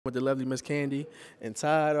With the lovely Miss Kandi and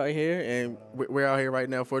Todd right here, and we're out here right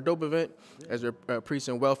now for a dope event as we're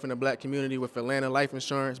preaching wealth in the black community with Atlanta Life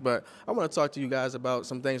Insurance. But I want to talk to you guys about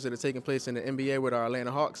some things that are taking place in the NBA with our Atlanta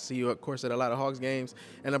Hawks. See you, of course, at a lot of Hawks games,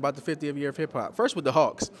 and about the 50th year of hip hop. First with the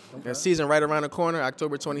Hawks, the season right around the corner,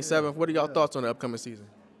 October 27th. What are y'all thoughts on the upcoming season?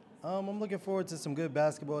 I'm looking forward to some good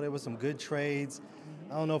basketball. There were some good trades.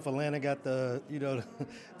 I don't know if Atlanta got the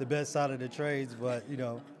the best side of the trades, but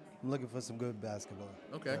I'm looking for some good basketball.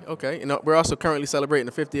 Okay. We're also currently celebrating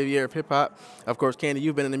the 50th year of hip hop. Of course, Kandi,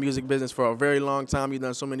 you've been in the music business for a very long time. You've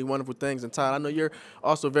done so many wonderful things. And Todd, I know you're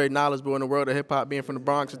also very knowledgeable in the world of hip hop, being from the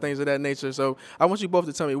Bronx and things of that nature. So I want you both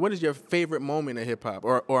to tell me, what is your favorite moment in hip hop,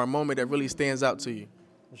 or a moment that really stands out to you?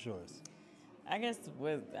 What's yours? I guess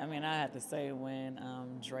I had to say when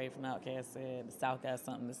Dre from Outkast said the South got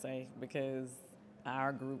something to say, because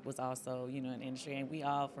our group was also, in the industry, and we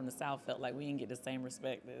all from the South felt like we didn't get the same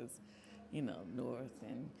respect as, North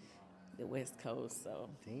and the West Coast. So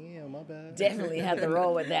damn, my bad. Definitely had to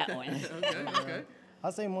roll with that one. Okay.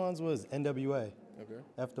 I say mine was NWA. Okay.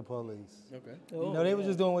 F the Police. Okay. They were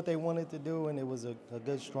just doing what they wanted to do, and it was a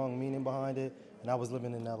good, strong meaning behind it. And I was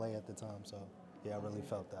living in LA at the time, so yeah, I really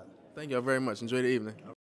felt that. Thank y'all very much. Enjoy the evening.